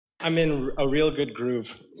I'm in a real good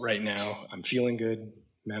groove right now. I'm feeling good.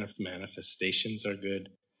 Manifestations are good.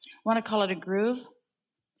 Want to call it a groove?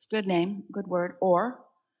 It's a good name, good word. Or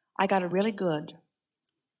I got a really good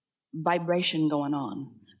vibration going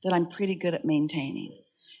on that I'm pretty good at maintaining.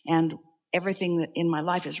 And everything that in my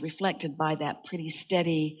life is reflected by that pretty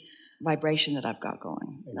steady vibration that I've got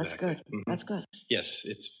going. Exactly. That's good. Mm-hmm. That's good. Yes,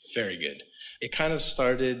 it's very good. It kind of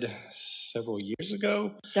started several years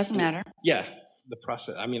ago. Doesn't matter. Yeah, the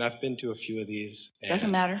process. I mean, I've been to a few of these.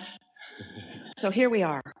 Doesn't matter. So here we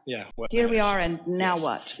are. Yeah. Here we are, and now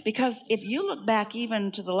what? Because if you look back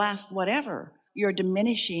even to the last whatever, you're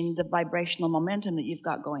diminishing the vibrational momentum that you've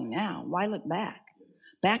got going now. Why look back?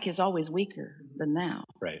 Back is always weaker than now.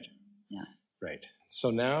 Right. Yeah. Right.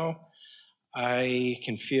 So now I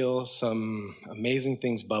can feel some amazing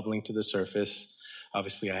things bubbling to the surface.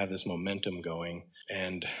 Obviously, I have this momentum going,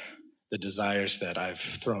 and the desires that I've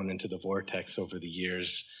thrown into the vortex over the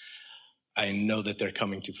years, I know that they're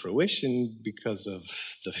coming to fruition because of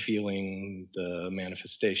the feeling, the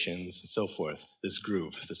manifestations, and so forth. This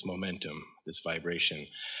groove, this momentum, this vibration.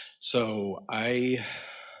 So I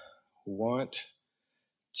want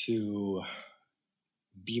to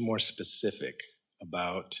be more specific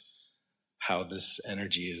about how this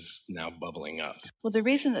energy is now bubbling up. Well, the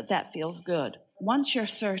reason that feels good, once you're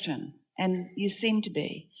certain, and you seem to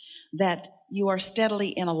be, that you are steadily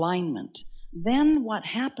in alignment, then what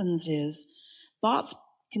happens is thoughts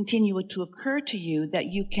continue to occur to you that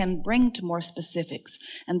you can bring to more specifics.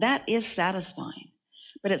 And that is satisfying.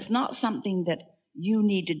 But it's not something that you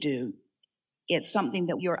need to do. It's something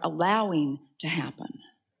that you're allowing to happen.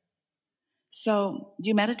 So, do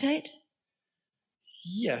you meditate?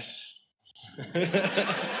 Yes.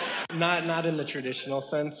 Not in the traditional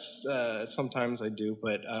sense. Sometimes I do,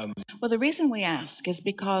 but... Well, the reason we ask is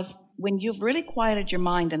because when you've really quieted your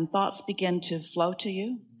mind and thoughts begin to flow to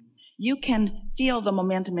you, you can feel the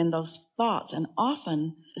momentum in those thoughts, and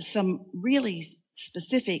often some really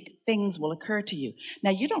specific things will occur to you. Now,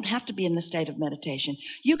 you don't have to be in the state of meditation.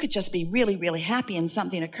 You could just be really, really happy and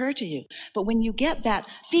something occur to you. But when you get that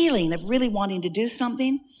feeling of really wanting to do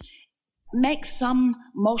something, make some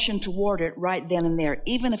motion toward it right then and there,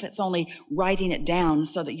 even if it's only writing it down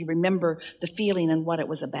so that you remember the feeling and what it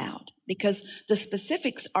was about. Because the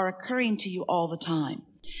specifics are occurring to you all the time.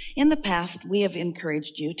 In the past, we have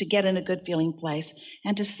encouraged you to get in a good feeling place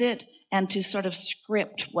and to sit and to sort of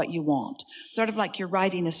script what you want, sort of like you're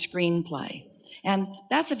writing a screenplay. And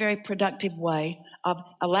that's a very productive way of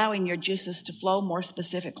allowing your juices to flow more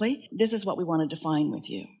specifically. This is what we want to define with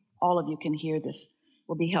you. All of you can hear this.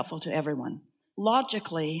 Will be helpful to everyone.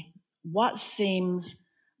 Logically, what seems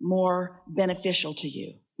more beneficial to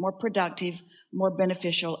you? More productive, more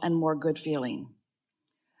beneficial, and more good feeling?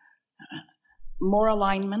 More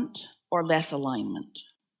alignment or less alignment?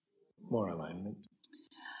 More alignment.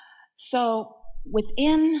 So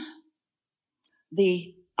within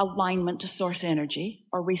the alignment to source energy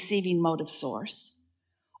or receiving mode of source,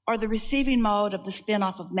 or the receiving mode of the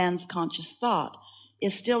spin-off of man's conscious thought,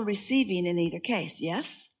 is still receiving in either case,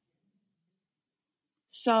 yes?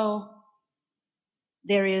 So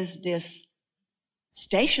there is this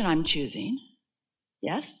station I'm choosing,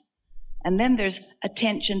 yes? And then there's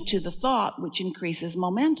attention to the thought, which increases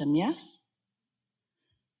momentum, yes?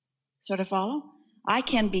 Sort of follow? I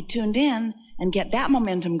can be tuned in and get that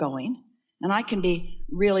momentum going, and I can be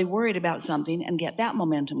really worried about something and get that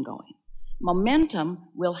momentum going. Momentum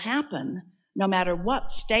will happen no matter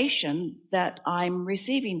what station that I'm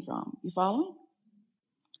receiving from. You following?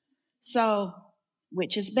 So,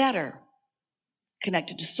 which is better?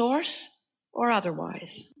 Connected to source or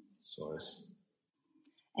otherwise? Source.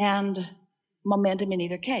 And momentum in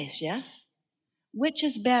either case, yes? Which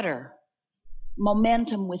is better?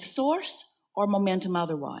 Momentum with source or momentum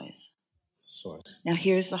otherwise? Source. Now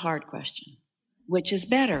here's the hard question. Which is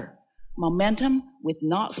better? Momentum with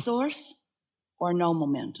not source or no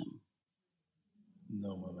momentum?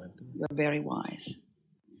 No momentum. You're very wise.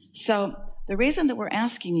 So the reason that we're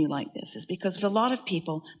asking you like this is because a lot of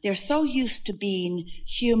people, they're so used to being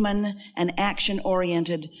human and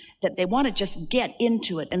action-oriented that they want to just get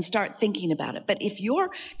into it and start thinking about it. But if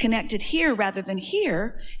you're connected here rather than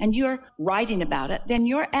here and you're writing about it, then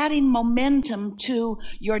you're adding momentum to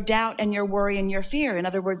your doubt and your worry and your fear. In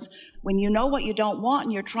other words, when you know what you don't want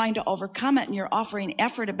and you're trying to overcome it and you're offering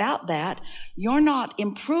effort about that, you're not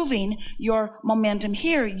improving your momentum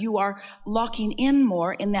here. You are locking in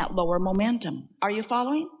more in that lower momentum. Are you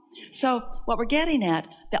following? So what we're getting at,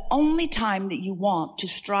 the only time that you want to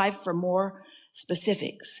strive for more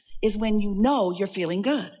specifics is when you know you're feeling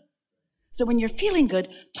good. So when you're feeling good,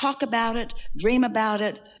 talk about it, dream about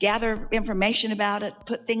it, gather information about it,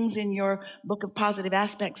 put things in your book of positive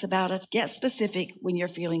aspects about it. Get specific when you're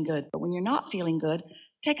feeling good. But when you're not feeling good,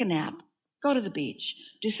 take a nap, go to the beach,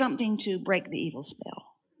 do something to break the evil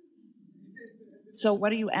spell. So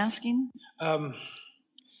what are you asking?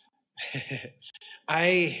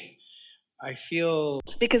 I feel...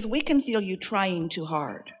 Because we can feel you trying too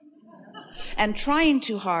hard. And trying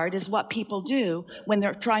too hard is what people do when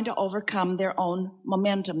they're trying to overcome their own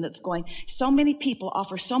momentum that's going. So many people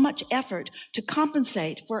offer so much effort to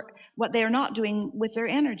compensate for what they are not doing with their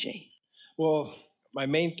energy. Well, my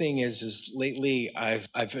main thing is lately I've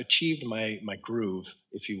achieved my groove,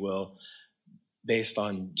 if you will, based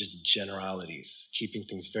on just generalities, keeping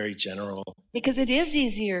things very general. Because it is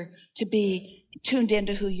easier to be tuned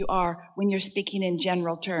into who you are when you're speaking in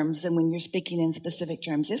general terms than when you're speaking in specific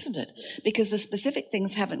terms, isn't it? Because the specific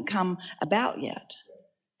things haven't come about yet.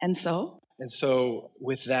 And so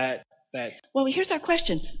with that... Well, here's our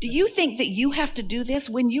question. Do you think that you have to do this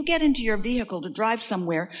when you get into your vehicle to drive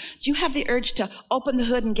somewhere? Do you have the urge to open the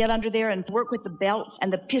hood and get under there and work with the belts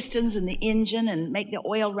and the pistons and the engine and make the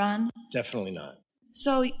oil run? Definitely not.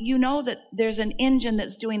 So you know that there's an engine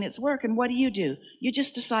that's doing its work, and what do? You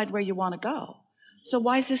just decide where you want to go. So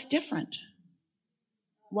why is this different?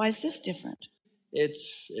 Why is this different?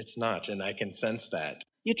 It's not, and I can sense that.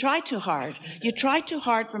 You try too hard. You try too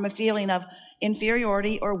hard from a feeling of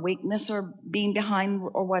inferiority or weakness or being behind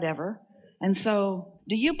or whatever. And so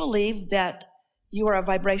do you believe that you are a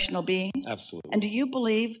vibrational being? Absolutely. And do you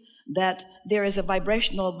believe that there is a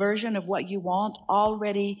vibrational version of what you want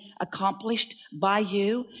already accomplished by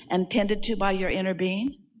you and tended to by your inner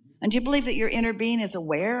being? And do you believe that your inner being is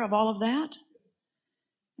aware of all of that?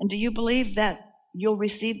 And do you believe that you'll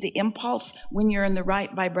receive the impulse when you're in the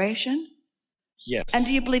right vibration? Yes. And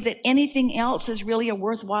do you believe that anything else is really a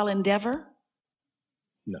worthwhile endeavor?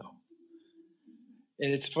 No.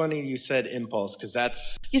 And it's funny you said impulse, because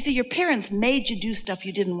that's... You see, your parents made you do stuff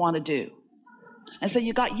you didn't want to do. And so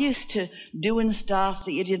you got used to doing stuff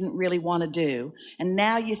that you didn't really want to do. And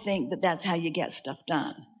now you think that that's how you get stuff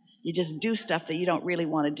done. You just do stuff that you don't really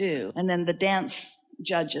want to do. And then the dance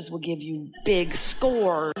judges will give you big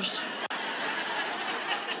scores.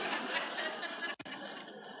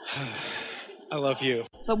 I love you.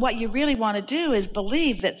 But what you really want to do is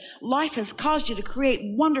believe that life has caused you to create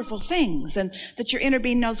wonderful things and that your inner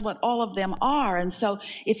being knows what all of them are. And so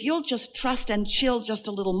if you'll just trust and chill just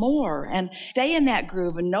a little more and stay in that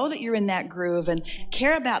groove and know that you're in that groove and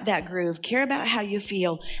care about that groove, care about how you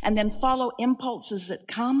feel, and then follow impulses that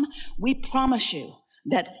come, we promise you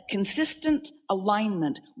that consistent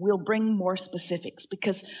alignment will bring more specifics,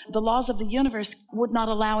 because the laws of the universe would not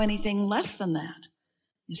allow anything less than that.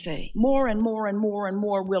 You say, more and more and more and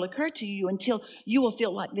more will occur to you until you will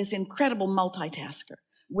feel like this incredible multitasker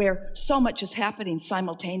where so much is happening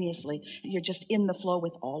simultaneously. You're just in the flow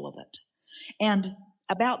with all of it. And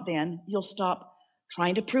about then, you'll stop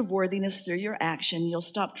trying to prove worthiness through your action. You'll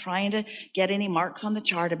stop trying to get any marks on the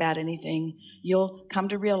chart about anything. You'll come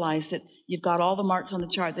to realize that you've got all the marks on the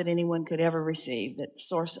chart that anyone could ever receive, that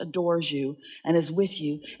Source adores you and is with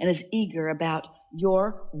you and is eager about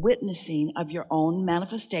your witnessing of your own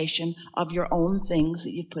manifestation of your own things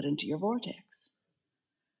that you've put into your vortex.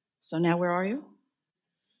 So now where are you?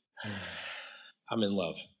 I'm in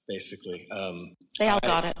love, basically. They all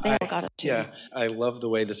got it. They all got it too. Yeah, I love the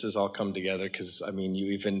way this has all come together, because, I mean,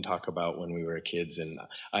 you even talk about when we were kids, and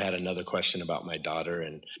I had another question about my daughter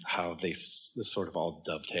and how this sort of all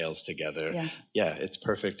dovetails together. Yeah, it's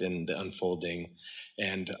perfect in the unfolding,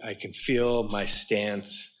 and I can feel my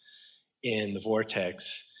stance in the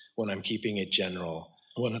vortex when I'm keeping it general.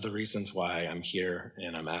 One of the reasons why I'm here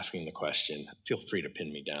and I'm asking the question, feel free to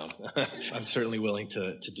pin me down. I'm certainly willing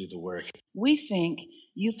to do the work. We think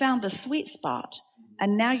you found the sweet spot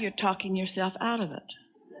and now you're talking yourself out of it.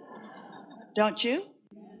 Don't you?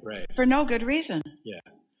 Right. For no good reason. Yeah.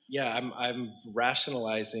 Yeah, I'm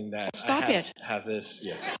rationalizing that. Stop I it. Have this,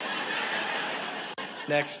 yeah.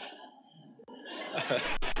 Next.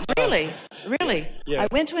 Really. Yeah. I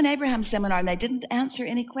went to an Abraham seminar and they didn't answer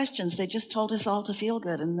any questions. They just told us all to feel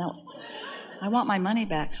good. And no, I want my money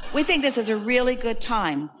back. We think this is a really good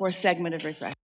time for a segment of refreshment.